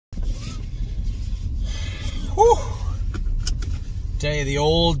Whew. Tell you, the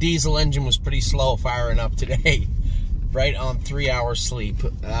old diesel engine was pretty slow firing up today. Right on 3 hours sleep.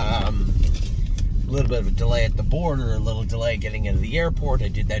 A little bit of a delay at the border, a little delay getting into the airport. I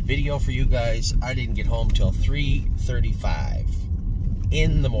did that video for you guys. I didn't get home till 3:35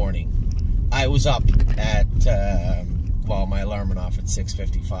 in the morning. I was up at, well, my alarm went off at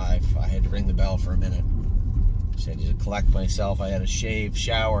 6:55. I had to ring the bell for a minute. Just had to collect myself. I had a shave,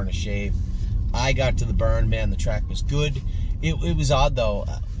 shower, and a shave. I got to the burn, man, the track was good. It was odd, though.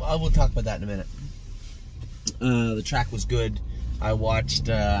 I will talk about that in a minute. The track was good. I watched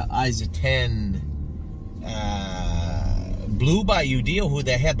Isa 10 Blue by Udeo, who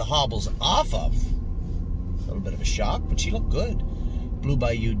they had the hobbles off of. A little bit of a shock, but she looked good. Blue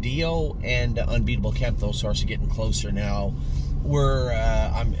by Udeo and Unbeatable Kemp. Those horses are getting closer now. We're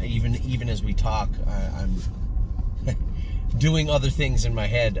I'm even as we talk, I'm doing other things in my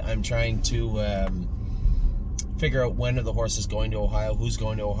head. I'm trying to figure out when are the horses going to Ohio, who's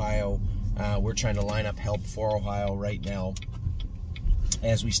going to Ohio. We're trying to line up help for Ohio right now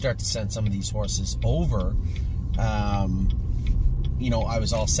as we start to send some of these horses over. You know, I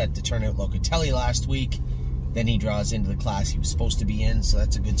was all set to turn out Locatelli last week. Then he draws into the class he was supposed to be in, so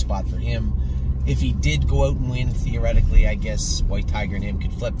that's a good spot for him. If he did go out and win, theoretically, I guess White Tiger and him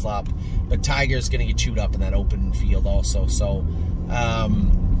could flip-flop. But Tiger's going to get chewed up in that open field also. So, how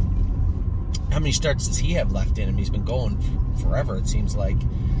many starts does he have left in him? He's been going forever, it seems like.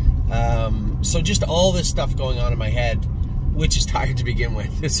 So just all this stuff going on in my head, which is tired to begin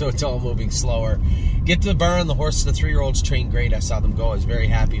with, so it's all moving slower. Get to the barn, the horses, the 3-year-olds trained great. I saw them go. I was very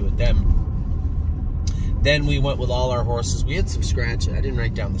happy with them. Then we went with all our horses. We had some scratches. I didn't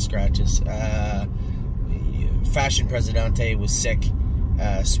write down the scratches. Fashion Presidente was sick.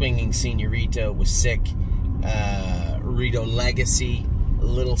 Swinging Senorita was sick. Rito Legacy, a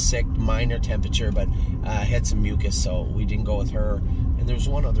little sick, minor temperature, but had some mucus, so we didn't go with her. And there was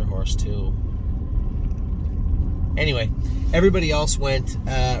one other horse, too. Anyway, everybody else went.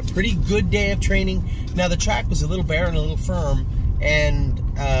 Pretty good day of training. Now, the track was a little bare and a little firm, and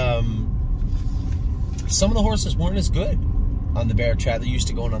some of the horses weren't as good on the bare track. They're used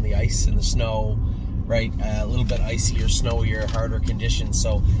to going on the ice and the snow, right? A little bit icier, snowier, harder conditions.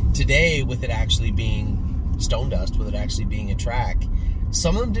 So today, with it actually being stone dust, with it actually being a track,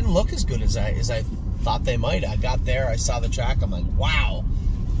 some of them didn't look as good as I thought they might. I got there, I saw the track, I'm like, wow,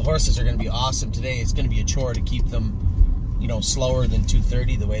 the horses are going to be awesome today. It's going to be a chore to keep them, you know, slower than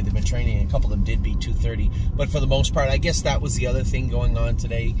 2:30 the way they've been training. A couple of them did beat 2:30, but for the most part, I guess that was the other thing going on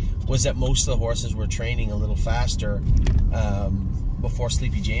today, was that most of the horses were training a little faster before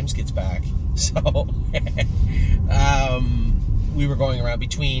Sleepy James gets back. So we were going around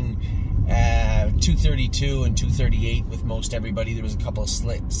between 2:32 and 2:38 with most everybody. There was a couple of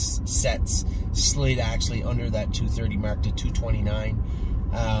sets slid actually under that 2:30 mark to 2:29.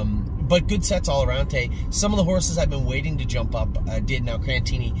 But good sets all around today. Some of the horses I've been waiting to jump up did. Now,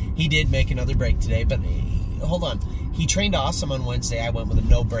 Crantini, he did make another break today, but hold on. He trained awesome on Wednesday. I went with a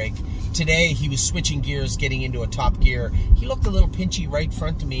no break. Today, he was switching gears, getting into a top gear. He looked a little pinchy right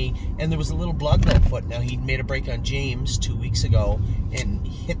front to me, and there was a little blood in that foot. Now, he made a break on James 2 weeks ago and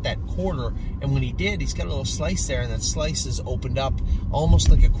hit that quarter, and when he did, he's got a little slice there, and that slice is opened up almost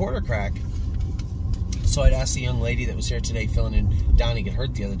like a quarter crack. So I'd asked the young lady that was here today filling in. Donnie got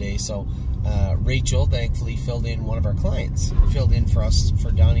hurt the other day, so Rachel thankfully filled in one of our clients. Filled in for us,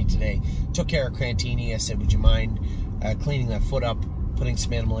 for Donnie today. Took care of Crantini. I said, would you mind cleaning that foot up, putting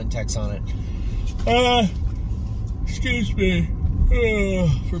some Animal Intex on it? Excuse me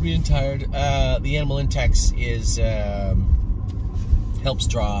for being tired. The Animal Intex is helps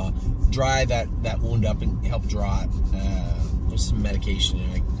dry that wound up and help draw it. There's some medication in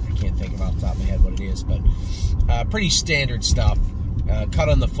it. I can't think of off the top of my head what it is, but pretty standard stuff. Cut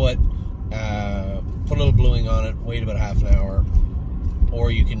on the foot, put a little bluing on it, wait about half an hour,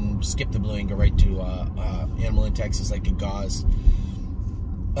 or you can skip the bluing, go right to Animal Intex. Is like a gauze,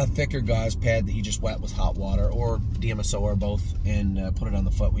 a thicker gauze pad that you just wet with hot water, or DMSO, or both, and put it on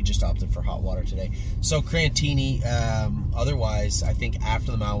the foot. We just opted for hot water today. So Crantini, otherwise, I think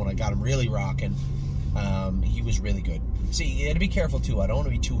after the mile when I got him really rocking, he was really good. See, you got to be careful too. I don't want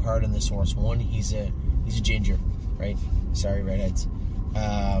to be too hard on this horse. One, he's a ginger, right? Sorry, redheads.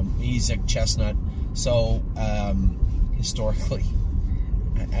 He's a chestnut. So historically,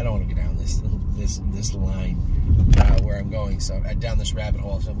 I don't want to go down this line where I'm going. So down this rabbit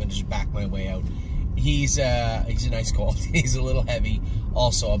hole. So I'm going to just back my way out. He's a nice colt. He's a little heavy.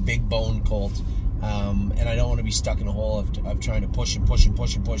 Also a big bone colt. And I don't want to be stuck in a hole of trying to push and push and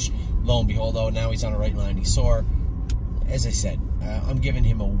push and push. Lo and behold, though, now he's on a right line. He's sore. as I said, I'm giving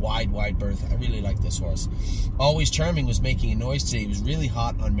him a wide berth. I really like this horse. Always Charming was making a noise today. He was really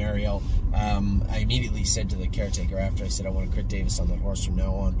hot on Mariel. I immediately said to the caretaker after, I said, I want to Crit Davis on that horse from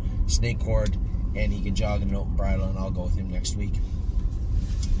now on. Snake cord, and he can jog in an open bridle, and I'll go with him next week.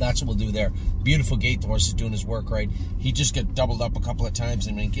 That's what we'll do there. Beautiful gait. The horse is doing his work right. He just got doubled up a couple of times,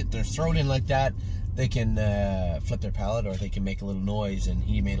 and when they get their throat in like that, they can flip their palate, or they can make a little noise, and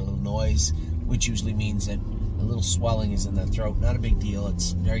he made a little noise, which usually means that a little swelling is in the throat. Not a big deal.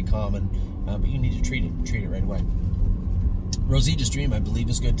 It's very common, but you need to treat it right away. Rosita's Dream, I believe,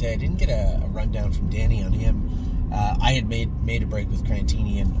 is good today. I didn't get a rundown from Danny on him. I had made a break with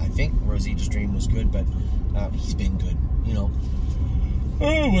Crantini, and I think Rosita's Dream was good, but he's been good, you know.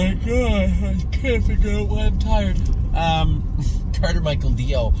 Oh my God, I can't figure out why I'm tired. Carter Michael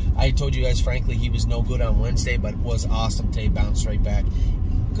Dio, I told you guys, frankly, he was no good on Wednesday, but was awesome today, bounced right back.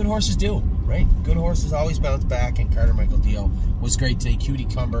 Good horses do, right? Good horses always bounce back, and Carter Michael Dio was great today. Cutie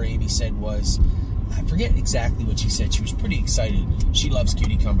Cumber, Amy said, was, I forget exactly what she said. She was pretty excited. She loves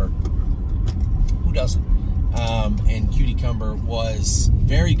Cutie Cumber. Who doesn't? And Cutie Cumber was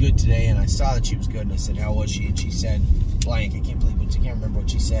very good today, and I saw that she was good, and I said, how was she? And she said, blank, I can't remember what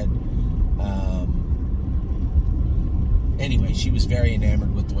she said. Anyway, she was very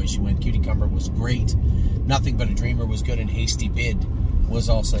enamored with the way she went. Cutie Cumber was great. Nothing But a Dreamer was good, and Hasty Bid was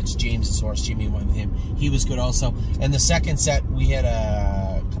also, it's James's horse. Jimmy went with him. He was good also. And the second set, we had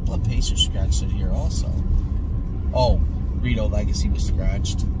a couple of Pacers scratched it here also. Oh, Rito Legacy was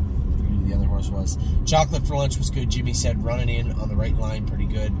scratched. Who the other horse was. Chocolate for Lunch was good. Jimmy said running in on the right line, pretty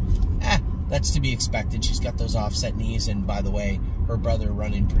good. That's to be expected. She's got those offset knees, and by the way, her brother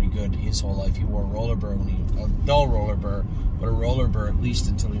running pretty good his whole life. He wore a roller burr when a dull roller burr, but a roller burr at least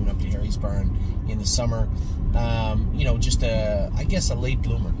until he went up to Harry's Barn in the summer. You know, just I guess a late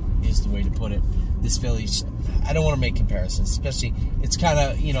bloomer is the way to put it. This filly's, I don't want to make comparisons, especially, it's kind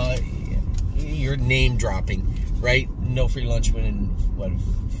of, you know, you're name dropping, right? No Free Lunch winning, what,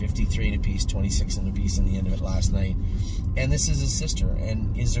 53 and a piece, 26 and a piece in the end of it last night. And this is his sister.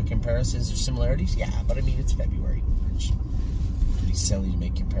 And is there comparisons or similarities? Yeah, but I mean, it's February. It's pretty silly to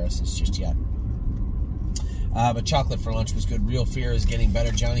make comparisons just yet. But Chocolate for Lunch was good. Real Fear is getting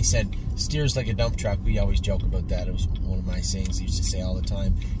better. Johnny said, steers like a dump truck. We always joke about that. It was one of my sayings I used to say all the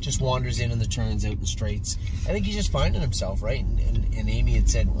time. Just wanders in the turns, out in the straights. I think he's just finding himself, right? And Amy had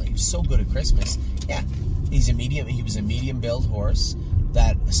said, well, he was so good at Christmas. Yeah, he was a medium build horse.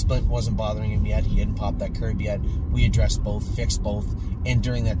 That splint wasn't bothering him yet. He hadn't popped that curb yet. We addressed both, fixed both, and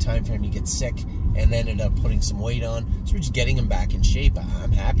during that time frame he gets sick and ended up putting some weight on. So we're just getting him back in shape.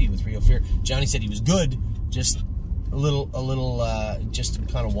 I'm happy with Real Fear. Johnny said he was good, just a little, just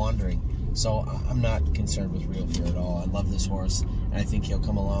kind of wandering. So I'm not concerned with Real Fear at all. I love this horse, and I think he'll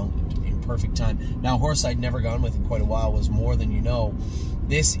come along in perfect time. Now, a horse I'd never gone with in quite a while was More Than You Know.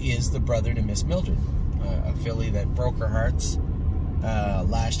 This is the brother to Miss Mildred, a filly that broke her hearts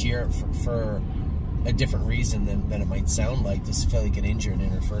last year for a different reason than it might sound like. This filly got injured in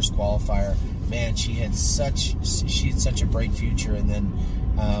her first qualifier. Man, she had such a bright future, and then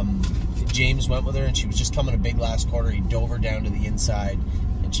James went with her, and she was just coming a big last quarter. He dove her down to the inside,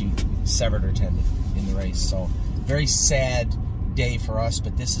 and she severed her tendon in the race. So very sad day for us,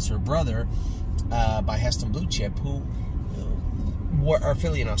 but this is her brother by Heston Blue Chip, who our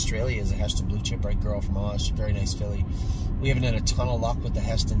filly in Australia is a Heston Blue Chip, right girl from Oz. Very nice filly. We haven't had a ton of luck with the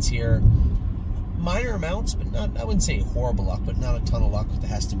Hestons here. Minor amounts, but not, I wouldn't say horrible luck, but not a ton of luck with the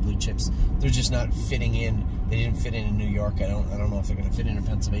Heston Blue Chips. They're just not fitting in. They didn't fit in New York. I don't know if they're going to fit in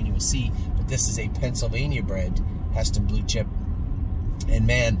Pennsylvania. We'll see. But this is a Pennsylvania bred Heston Blue Chip. And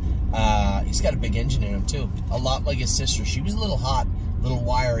man, he's got a big engine in him too. A lot like his sister. She was a little hot, a little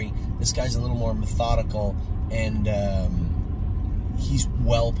wiry. This guy's a little more methodical, and he's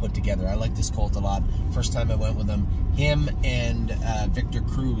well put together. I like this colt a lot. First time I went with him, him and Victor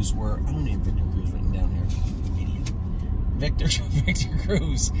Cruz were, I don't have Victor Cruz written down here. Idiot. Victor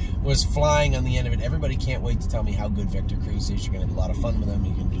Cruz was flying on the end of it. Everybody can't wait to tell me how good Victor Cruz is. You're going to have a lot of fun with him.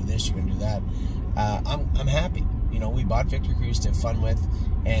 You can do this, you can do that. I'm happy. You know, we bought Victor Cruz to have fun with,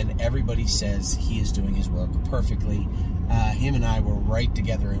 and everybody says he is doing his work perfectly. Him and I were right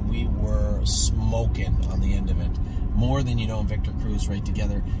together, and we were smoking on the end of it. More Than You Know and Victor Cruz right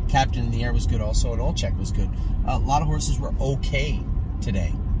together. Captain in the Air was good also, and Olchek was good. A lot of horses were okay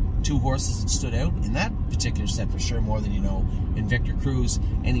today. Two horses that stood out in that particular set for sure, More Than You Know and Victor Cruz.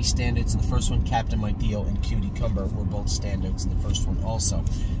 Any standouts in the first one, Captain Mike Dio and Cutie Cumber were both standouts in the first one also.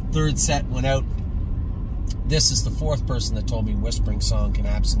 Third set went out. This is the fourth person that told me Whispering Song can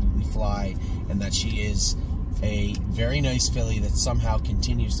absolutely fly, and that she is a very nice filly that somehow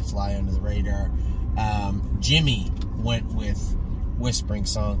continues to fly under the radar. Jimmy went with Whispering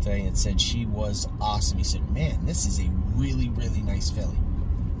Song today and said she was awesome. He said, man, this is a really, really nice filly.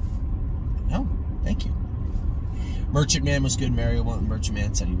 No, thank you. Merchant Man was good. Mario Merchant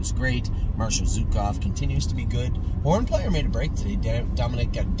Man said he was great. Marshall Zukov continues to be good. Horn Player made a break today.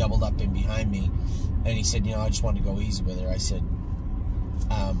 Dominic got doubled up in behind me, and he said, I just wanted to go easy with her. I said,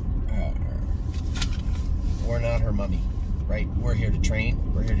 we're not her mummy, right? We're here to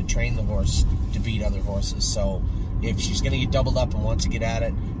train. We're here to train the horse to beat other horses. So if she's going to get doubled up and wants to get at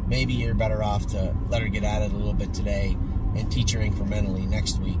it, maybe you're better off to let her get at it a little bit today and teach her incrementally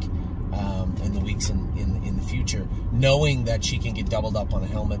next week and the weeks in the future, knowing that she can get doubled up on a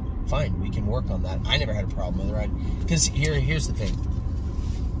helmet. Fine, we can work on that. I never had a problem with her. Because here's the thing.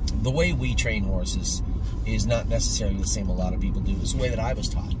 The way we train horses is not necessarily the same a lot of people do. It's the way that I was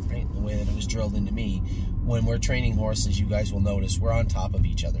taught, right? The way that it was drilled into me. When we're training horses, you guys will notice we're on top of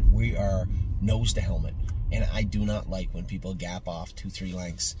each other. We are nose to helmet. And I do not like when people gap off 2-3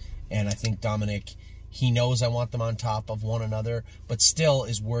 lengths. And I think Dominic, he knows I want them on top of one another, but still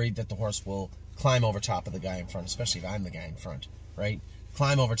is worried that the horse will climb over top of the guy in front, especially if I'm the guy in front, right?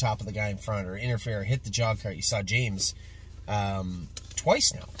 Climb over top of the guy in front or interfere, hit the jog cart. You saw James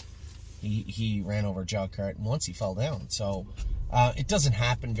twice now. He ran over a jog cart, and once he fell down. So it doesn't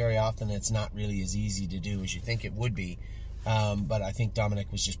happen very often. It's not really as easy to do as you think it would be. But I think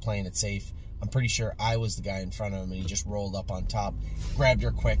Dominic was just playing it safe. I'm pretty sure I was the guy in front of him, and he just rolled up on top, grabbed her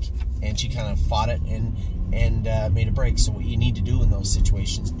quick, and she kind of fought it and made a break. So what you need to do in those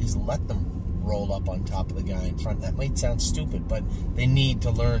situations is let them roll up on top of the guy in front. That might sound stupid, but they need to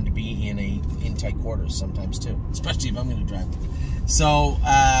learn to be in tight quarters sometimes too, especially if I'm going to drive them. So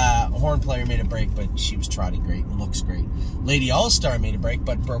Horn Player made a break, but she was trotting great and looks great. Lady All-Star made a break,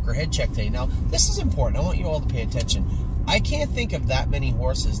 but broke her head check today. Now, this is important. I want you all to pay attention. I can't think of that many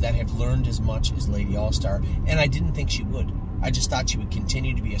horses that have learned as much as Lady All-Star, and I didn't think she would. I just thought she would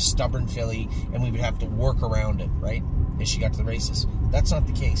continue to be a stubborn filly, and we would have to work around it, right, as she got to the races. That's not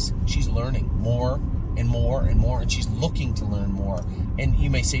the case. She's learning more and more and more, and she's looking to learn more. And you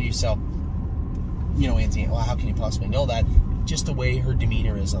may say to yourself, Anthony, well, how can you possibly know that? Just the way her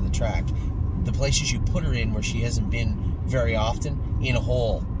demeanor is on the track. The places you put her in where she hasn't been very often, in a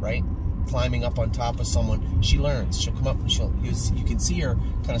hole, right? Climbing up on top of someone, she learns. She'll come up and you can see her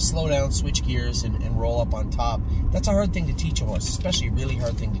kind of slow down, switch gears, and roll up on top. That's a hard thing to teach a horse, especially a really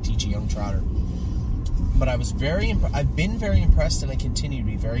hard thing to teach a young trotter. But I've been very impressed, and I continue to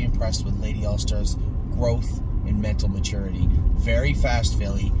be very impressed with Lady All-Star's growth and mental maturity. Very fast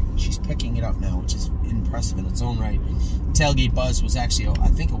filly. She's picking it up now, which is impressive in its own right. Tailgate Buzz was actually, I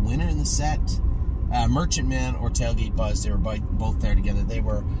think, a winner in the set. Merchant Man or Tailgate Buzz, they were both there together. They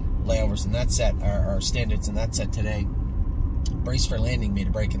were layovers in that set, or standards in that set today. Brace for Landing made a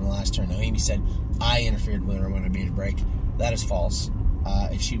break in the last turn. Now, Amy said, I interfered with her when I made a break. That is false.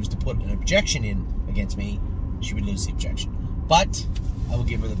 If she was to put an objection in against me, she would lose the objection. But I will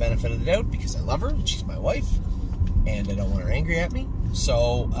give her the benefit of the doubt because I love her and she's my wife, and I don't want her angry at me.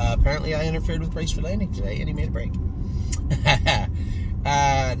 So apparently I interfered with Brace for Landing today, and he made a break.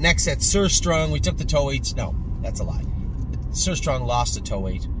 Next set, Sir Strong. We took the toe weights. No, that's a lie. Sir Strong lost a toe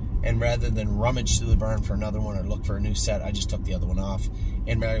weight, and rather than rummage through the barn for another one or look for a new set, I just took the other one off.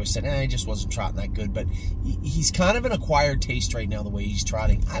 And Mario said, he just wasn't trotting that good. But he's kind of an acquired taste right now, the way he's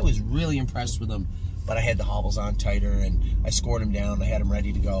trotting. I was really impressed with him, but I had the hobbles on tighter, and I scored him down. I had him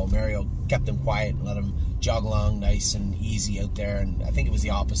ready to go. Mario kept him quiet and let him jog along nice and easy out there, and I think it was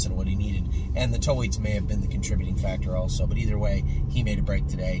the opposite of what he needed. And the toe weights may have been the contributing factor also, but either way, he made a break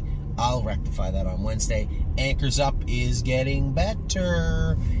today. I'll rectify that on Wednesday. Anchors Up is getting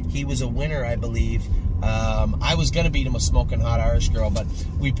better. He was a winner, I believe. I was going to beat him a Smoking Hot Irish Girl, but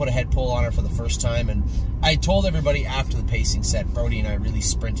we put a head pull on her for the first time, and I told everybody after the pacing set, Brody and I really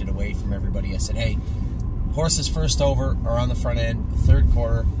sprinted away from everybody. I said, hey, horses first over or on the front end, third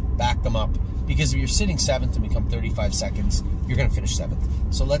quarter, back them up. Because if you're sitting 7th and we come 35 seconds, you're going to finish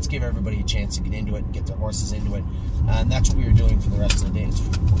 7th. So let's give everybody a chance to get into it and get their horses into it. And that's what we were doing for the rest of the day. It's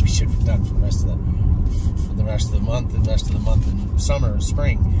what we should have done for the rest of the month and the rest of the month in summer or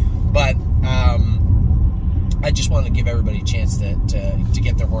spring. But I just wanted to give everybody a chance to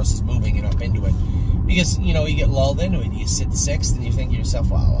get their horses moving and up into it. Because, you get lulled into it. You sit 6th and you think to yourself,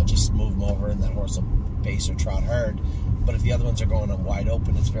 well, I'll just move them over and that horse will pace or trot hard. But if the other ones are going on wide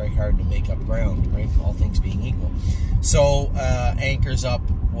open, it's very hard to make up ground, right? All things being equal. So Anchors Up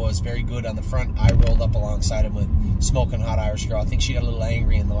was very good on the front. I rolled up alongside him with Smoking Hot Irish Girl. I think she got a little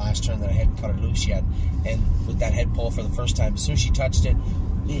angry in the last turn that I hadn't cut her loose yet. And with that head pull for the first time, as soon as she touched it,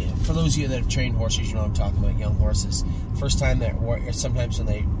 for those of you that have trained horses, you know what I'm talking about, young horses. First time sometimes when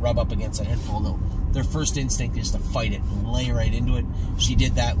they rub up against that head pull, their first instinct is to fight it and lay right into it. She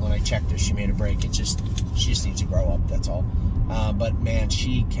did that. When I checked her, she made a break. She just needs to grow up, that's all. But man,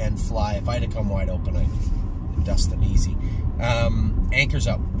 she can fly. If I had to come wide open, I'd dust them easy. Anchors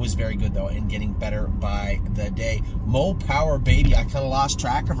Up was very good, though, and getting better by the day. Mo Power Baby, I kind of lost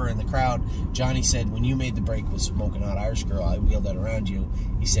track of her in the crowd. Johnny said, when you made the break with Smoking Hot Irish Girl, I wheeled that around you.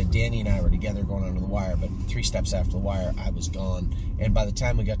 He said, Danny and I were together going under the wire, but 3 steps after the wire, I was gone. And by the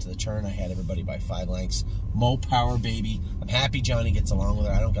time we got to the turn, I had everybody by 5 lengths. Mo Power Baby, I'm happy Johnny gets along with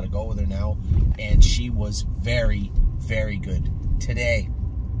her. I don't got to go with her now. And she was very, very good today.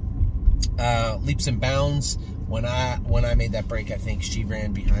 Leaps and Bounds. When I made that break, I think she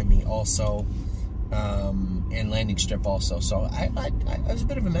ran behind me also, and Landing Strip also. So I was a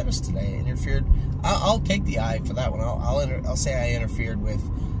bit of a menace today. I interfered. I'll take the eye for that one. I'll say I interfered with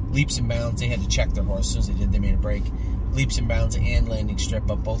Leaps and Bounds. They had to check their horse. As soon as they did, they made a break. Leaps and Bounds and Landing Strip,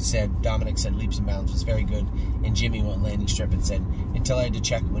 but both said, Dominic said Leaps and Bounds was very good, and Jimmy went Landing Strip and said, until I had to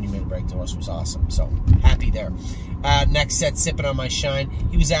check when he made a break, the horse was awesome. So, happy there. Next set, Sipping on My Shine.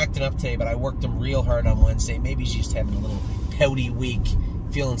 He was acting up today, but I worked him real hard on Wednesday. Maybe he's just having a little pouty week,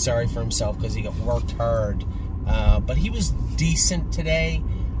 feeling sorry for himself because he got worked hard. But he was decent today.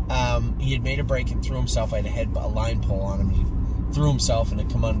 He had made a break and threw himself. I had a line pull on him. He threw himself and it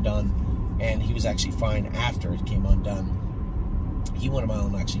come undone. And he was actually fine after it came undone. He went a mile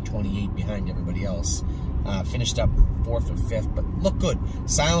and actually 28 behind everybody else. Finished up 4th or 5th, but looked good.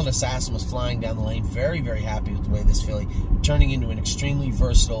 Silent Assassin was flying down the lane. Very, very happy with the way this filly turning into an extremely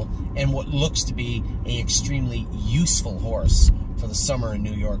versatile and what looks to be an extremely useful horse for the summer in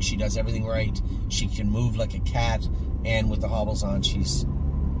New York. She does everything right. She can move like a cat, and with the hobbles on, she's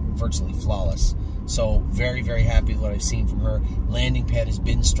virtually flawless. So very, very happy with what I've seen from her. Landing Pad has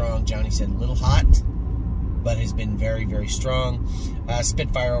been strong. Johnny said a little hot, but has been very, very strong.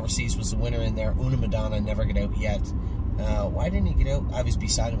 Spitfire Overseas was the winner in there. Una Madonna never got out yet. Why didn't he get out? I was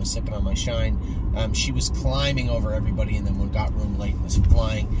beside him, was Sipping on My Shine. She was climbing over everybody, and then when got room late, was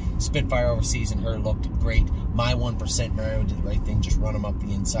flying. Spitfire Overseas and her looked great. My 1% Mario did the right thing, just run him up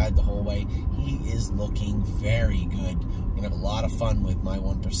the inside the whole way. He is looking very good. We're going to have a lot of fun with My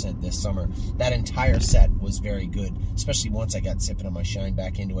 1% this summer. That entire set was very good, especially once I got Sipping on My Shine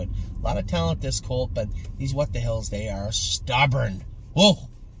back into it. A lot of talent this colt, but these what the hells, they are stubborn. Whoa!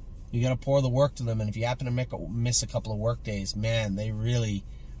 You got to pour the work to them, and if you happen to miss a couple of work days, man, they really,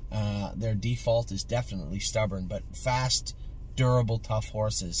 their default is definitely stubborn, but fast, durable, tough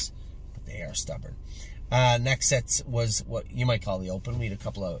horses, but they are stubborn. Next sets was what you might call the open. We had a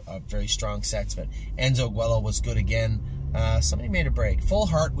couple of very strong sets, but Enzo Guello was good again. Somebody made a break. Full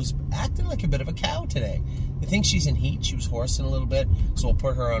Heart was acting like a bit of a cow today. I think she's in heat. She was horsing a little bit, so we'll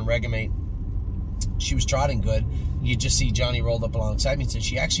put her on Regamate. She was trotting good. You just see Johnny rolled up alongside me and said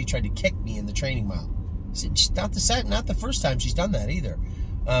she actually tried to kick me in the training mile. I said, not the first time she's done that either.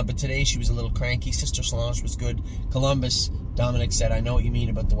 But today she was a little cranky. Sister Solange was good. Columbus, Dominic said, I know what you mean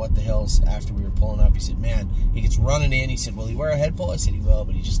about the what the hills after we were pulling up. He said, man, he gets running in. He said, will he wear a head pull? I said, he will,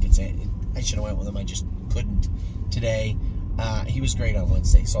 but he just gets in. I should have went with him. I just couldn't today. He was great on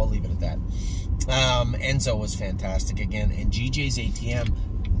Wednesday, so I'll leave it at that. Enzo was fantastic again. And GJ's ATM,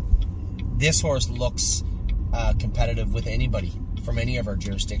 this horse looks competitive with anybody from any of our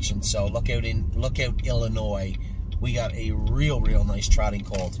jurisdictions. So look out Illinois. We got a real nice trotting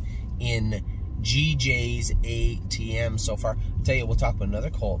colt in GJ's ATM so far. I'll tell you, we'll talk about another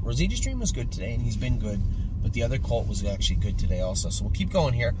colt. Rosita Stream was good today, and he's been good, but the other colt was actually good today also. So we'll keep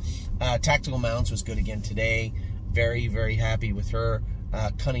going here. Tactical Mounds was good again today. Very happy with her.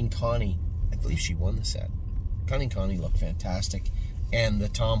 Cunning Connie, I believe she won the set. Cunning Connie looked fantastic. And the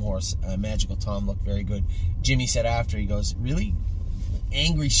Tom horse, Magical Tom, looked very good. Jimmy said after, he goes, really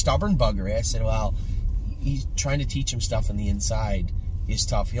angry, stubborn bugger. I said, well, he's trying to teach him stuff on the inside is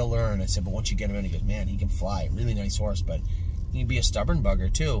tough. He'll learn. I said, but once you get him in, he goes, man, he can fly. Really nice horse, but he can be a stubborn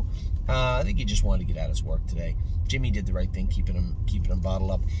bugger too. I think he just wanted to get out his work today. Jimmy did the right thing, keeping him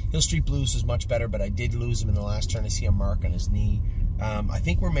bottled up. Hill Street Blues was much better, but I did lose him in the last turn. I see a mark on his knee. I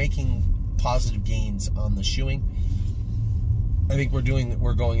think we're making positive gains on the shoeing. I think we're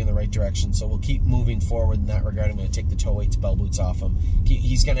going in the right direction, so we'll keep moving forward in that regard. I'm going to take the toe weights, bell boots off him.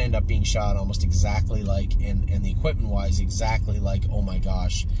 He's going to end up being shot almost exactly like, and the equipment-wise, exactly like Oh My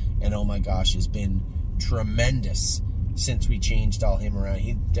Gosh. And Oh My Gosh has been tremendous since we changed all him around.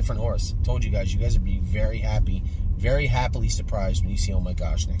 He's a different horse. I told you guys would be very happy, very happily surprised when you see Oh My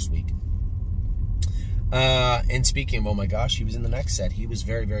Gosh next week. And speaking of Oh My Gosh, he was in the next set. He was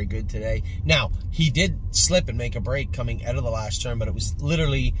very good today. Now, he did slip and make a break coming out of the last turn, but it was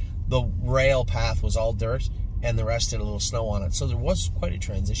literally the rail path was all dirt, and the rest had a little snow on it. So there was quite a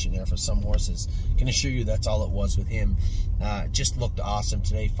transition there for some horses. I can assure you that's all it was with him. Just looked awesome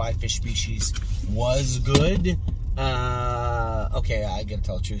today. 5 fish species was good. Okay, I gotta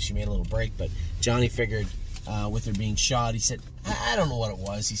tell the truth, she made a little break, but Johnny figured with her being shod, he said, I don't know what it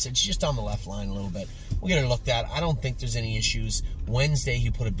was. He said, she's just on the left line a little bit. We'll get her looked at. I don't think there's any issues. Wednesday,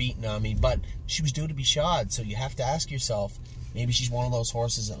 he put a beating on me, but she was due to be shod, so you have to ask yourself, maybe she's one of those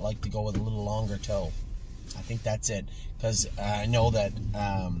horses that like to go with a little longer toe. I think that's it, because I know that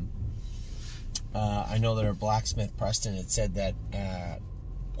our blacksmith, Preston, had said that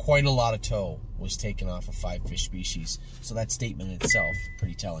quite a lot of toe was taken off of 5 fish species, so that statement itself,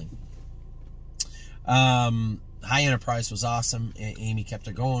 pretty telling. High Enterprise was awesome. Amy kept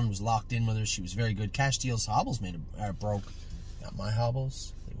her going, was locked in with her. She was very good. Cash Deal's hobbles broke. Not my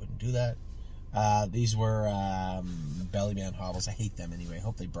hobbles. They wouldn't do that. These were belly band hobbles. I hate them anyway. I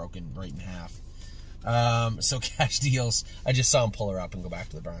hope they broke in right in half. So Cash Deals, I just saw him pull her up and go back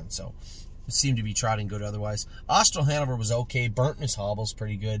to the barn. So it seemed to be trotting good otherwise. Austral Hanover was okay. Burnt in his hobbles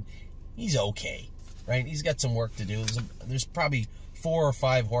pretty good. He's okay, right? He's got some work to do. There's probably 4 or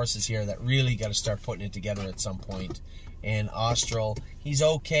 5 horses here that really got to start putting it together at some point. And Austral, he's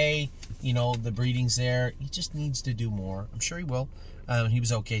okay. You know, the breeding's there. He just needs to do more. I'm sure he will. He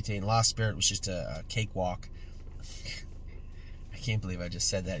was okay today. And Lost Spirit was just a cakewalk. I can't believe I just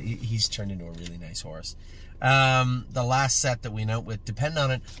said that. He's turned into a really nice horse. The last set that we went with, Depend on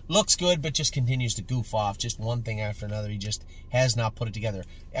It, looks good, but just continues to goof off. Just one thing after another. He just has not put it together.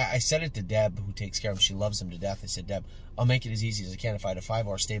 I said it to Deb, who takes care of him. She loves him to death. I said, Deb, I'll make it as easy as I can. If I had a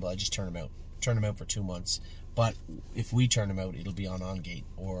 5-horse stable, I just turn him out. Turn him out for 2 months. But if we turn him out, it'll be on gate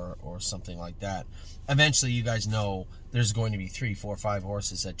or something like that. Eventually, you guys know there's going to be 3, 4, 5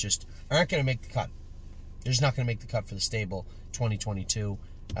 horses that just aren't going to make the cut. They're just not going to make the cut for the stable 2022.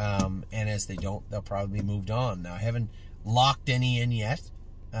 And as they don't, they'll probably be moved on. Now, I haven't locked any in yet,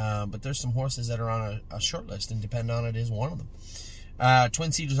 but there's some horses that are on a short list, and Depend on It is one of them.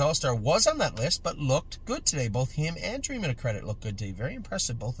 Twin Cedars All-Star was on that list, but looked good today. Both him and Dreamin' of Credit looked good today. Very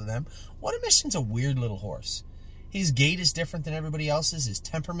impressive, both of them. What a Mission's a weird little horse. His gait is different than everybody else's. His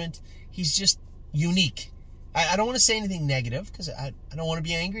temperament, he's just unique. I don't want to say anything negative, because I don't want to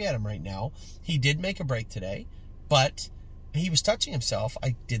be angry at him right now. He did make a break today, but he was touching himself.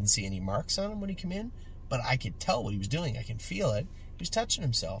 I didn't see any marks on him when he came in, but I could tell what he was doing. I can feel it. He was touching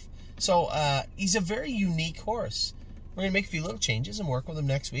himself. So he's a very unique horse. We're going to make a few little changes and work with him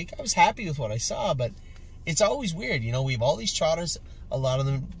next week. I was happy with what I saw, but it's always weird. You know, we have all these trotters. A lot of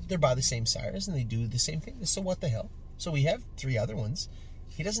them, they're by the same sires, and they do the same thing. So what the hell? So we have 3 other ones.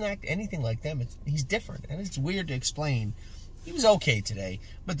 He doesn't act anything like them. He's different, and it's weird to explain. He was okay today,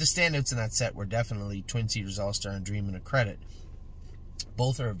 but the standouts in that set were definitely Twin Cedars All-Star and Dreamin' of Credit.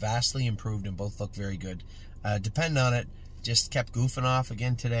 Both are vastly improved and both look very good. Depend on It just kept goofing off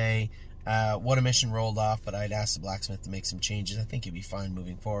again today. What a Mission rolled off, but I'd asked the blacksmith to make some changes. I think he'd be fine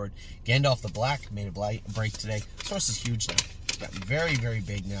moving forward. Gandalf the Black made a break today. This horse is huge now. He's got very, very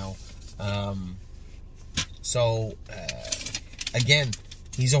big now. Again,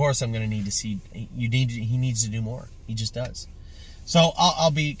 he's a horse I'm going to need to see. He needs to do more. He just does. So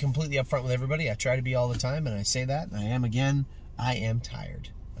I'll be completely upfront with everybody. I try to be all the time, and I say that, and I am again. I am tired.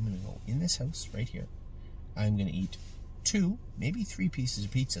 I'm going to go in this house right here. I'm going to eat 2, maybe 3 pieces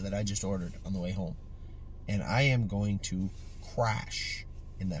of pizza that I just ordered on the way home. And I am going to crash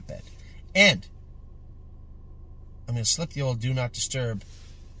in that bed. And I'm going to slip the old do not disturb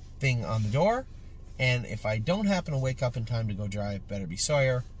thing on the door. And if I don't happen to wake up in time to go drive Better Be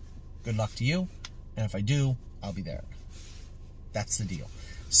Sawyer, good luck to you. And if I do, I'll be there. That's the deal.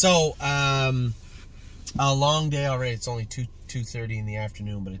 So, a long day already. It's only 2:30 in the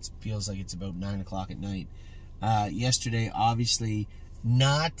afternoon, but it feels like it's about 9 o'clock at night. Yesterday, obviously,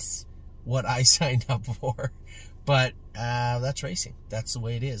 not what I signed up for, but that's racing. That's the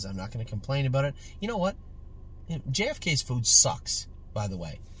way it is. I'm not going to complain about it. You know what? JFK's food sucks, by the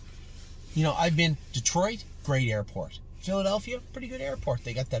way. You know, I've been Detroit, great airport. Philadelphia, pretty good airport.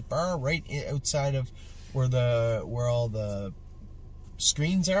 They got that bar right outside of where all the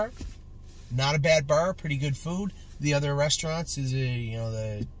screens are. Not a bad bar, pretty good food. The other restaurants is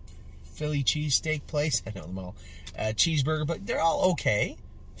the Philly cheesesteak place. I know them all. Cheeseburger, but they're all okay.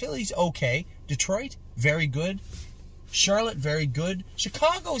 Philly's okay. Detroit, very good. Charlotte, very good.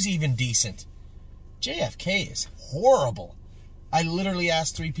 Chicago's even decent. JFK is horrible. I literally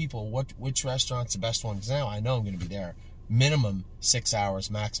asked 3 people which restaurant's the best one, because now I know I'm going to be there. Minimum 6 hours,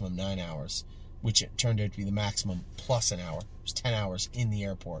 maximum 9 hours, which it turned out to be the maximum plus an hour. It was 10 hours in the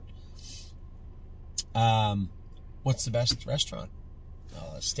airport. What's the best restaurant?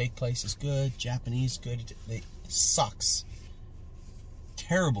 Steak place is good. Japanese good. It sucks.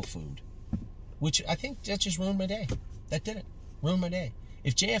 Terrible food. Which I think that just ruined my day. That did it. Ruined my day.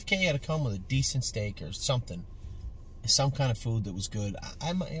 If JFK had to come with a decent steak or something, some kind of food that was good,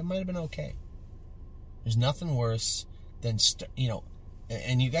 it might have been okay. There's nothing worse than,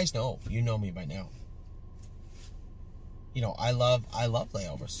 and you guys know, you know me by now. I love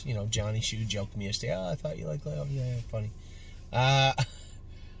layovers. Johnny Shu joked me yesterday, I thought you liked layovers. Yeah, funny.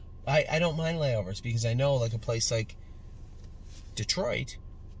 I don't mind layovers because I know, like a place like Detroit,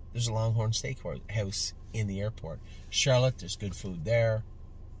 there's a Longhorn Steakhouse in the airport. Charlotte, there's good food there.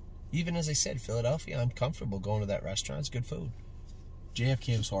 Even as I said, Philadelphia, I'm comfortable going to that restaurant. It's good food.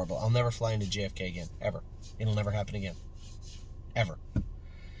 JFK was horrible. I'll never fly into JFK again, ever. It'll never happen again, ever.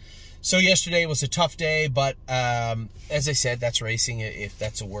 So yesterday was a tough day, but as I said, that's racing. If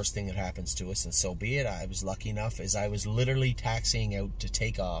that's the worst thing that happens to us, and so be it. I was lucky enough as I was literally taxiing out to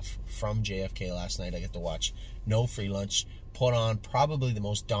take off from JFK last night. I got to watch No Free Lunch put on probably the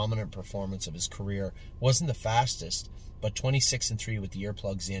most dominant performance of his career. Wasn't the fastest, but 26-3 with the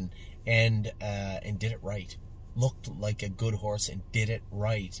earplugs in, and did it right. Looked like a good horse and did it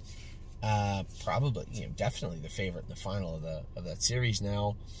right. Probably, definitely the favorite in the final of that series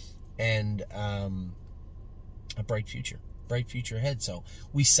now. And a bright future ahead. So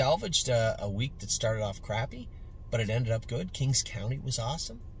we salvaged a week that started off crappy, but it ended up good. Kings County was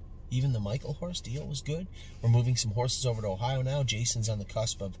awesome. Even the Michael horse deal was good. We're moving some horses over to Ohio now. Jason's on the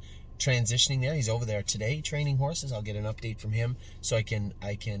cusp of transitioning there. He's over there today training horses. I'll get an update from him so I can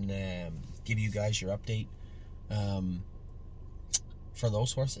give you guys your update for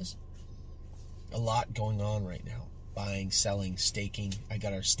those horses. A lot going on right now. Buying, selling, staking. I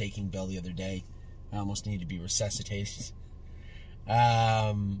got our staking bill the other day. I almost need to be resuscitated.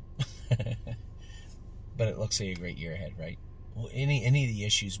 But it looks like a great year ahead, right? Well, any of the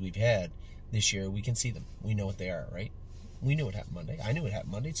issues we've had this year, we can see them. We know what they are, right? We knew what happened Monday. I knew what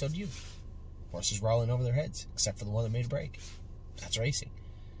happened Monday, so did you. Horses were all in over their heads, except for the one that made a break. That's racing.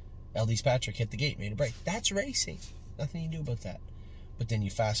 L.D. Patrick hit the gate, made a break. That's racing. Nothing you can do about that. But then you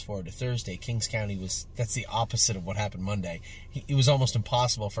fast forward to Thursday, Kings County that's the opposite of what happened Monday. It was almost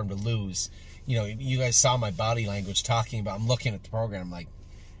impossible for him to lose. You guys saw my body language talking about, I'm looking at the program like,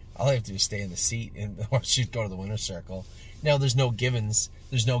 all I have to do is stay in the seat and the horse should go to the winner's circle. Now, there's no givens,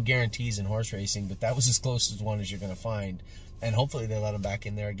 there's no guarantees in horse racing, but that was as close as one as you're going to find. And hopefully they let him back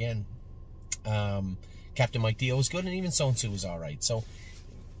in there again. Captain Mike Dio was good, and even So-and-So was all right. So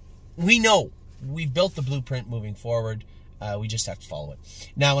we know we've built the blueprint moving forward. We just have to follow it.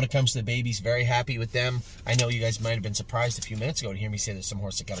 Now, when it comes to the babies, very happy with them. I know you guys might have been surprised a few minutes ago to hear me say there's some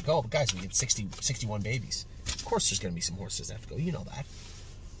horses that got to go. But guys, we get 61 babies. Of course there's going to be some horses that have to go. You know that.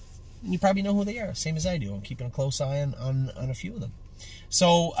 And you probably know who they are, same as I do. I'm keeping a close eye on a few of them.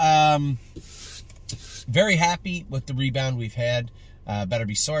 So, very happy with the rebound we've had. Better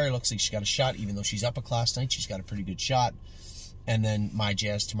Be Sawyer looks like she got a shot, even though she's up a class night. She's got a pretty good shot. And then My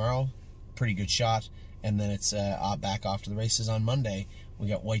Jazz tomorrow, pretty good shot. And then it's back off to the races on Monday. We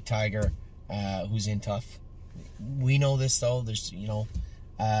got White Tiger, who's in tough. We know this, though. There's,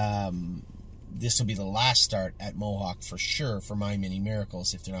 this will be the last start at Mohawk for sure for My Mini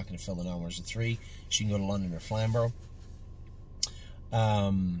Miracles if they're not going to fill the numbers of 3. She can go to London or Flamborough.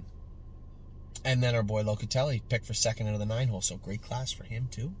 And then our boy Locatelli picked for second out of the 9 hole, so great class for him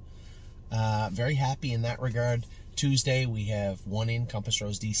too. Very happy in that regard. Tuesday we have one in Compass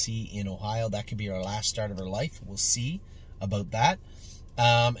Rose DC in Ohio. That could be our last start of her life. We'll see about that.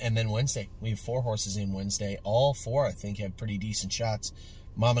 And then Wednesday we have 4 horses in Wednesday. All 4 I think have pretty decent shots.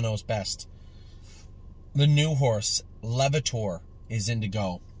 Mama knows best. The new horse Levitor is in to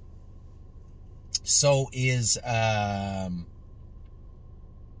go. So is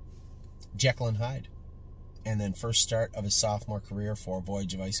Jekyll and Hyde. And then first start of his sophomore career for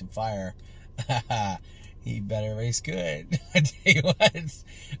Voyage of Ice and Fire. He better race good. I tell you what.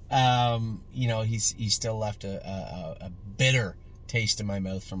 He's still left a bitter taste in my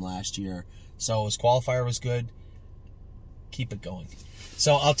mouth from last year. So his qualifier was good. Keep it going.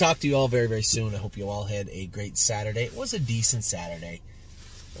 So I'll talk to you all very, very soon. I hope you all had a great Saturday. It was a decent Saturday.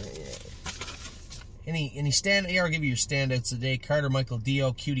 I'll give you your standouts today. Carter Michael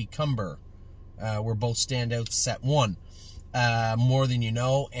Dio, Cutie Cumber were both standouts. Set 1, More Than You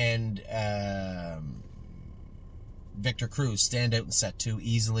Know, and Victor Cruz standout in set 2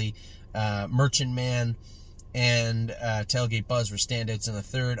 easily. Merchant Man and Tailgate Buzz were standouts in the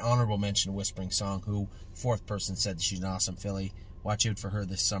 3rd. Honorable mention to Whispering Song, who 4th person said that she's an awesome filly. Watch out for her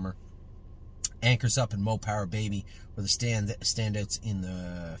this summer. Anchors Up and Mo Power Baby were the standouts in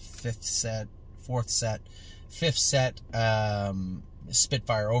the 4th set. 5th set,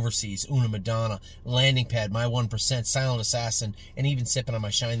 Spitfire Overseas, Una Madonna, Landing Pad, My 1%, Silent Assassin, and even Sipping on My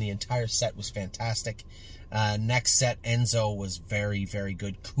Shine. The entire set was fantastic. Next set, Enzo was very, very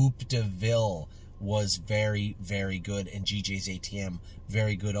good. Coupe de Ville was very, very good. And GJ's ATM,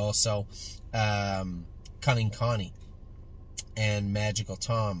 very good also. Cunning Connie and Magical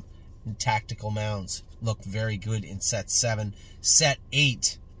Tom and Tactical Mounds looked very good in set 7. Set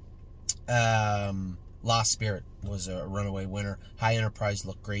 8, Lost Spirit was a runaway winner. High Enterprise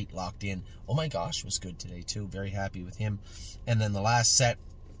looked great, locked in. Oh my gosh, was good today too. Very happy with him. And then the last set,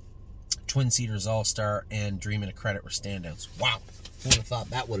 Twin Cedars All-Star and Dreamin' of Credit were standouts. Wow, who would have thought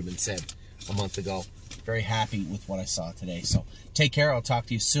that would have been said a month ago. Very happy with what I saw today. So take care. I'll talk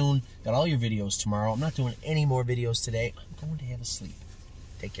to you soon. Got all your videos tomorrow. I'm not doing any more videos today. I'm going to have a sleep.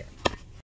 Take care.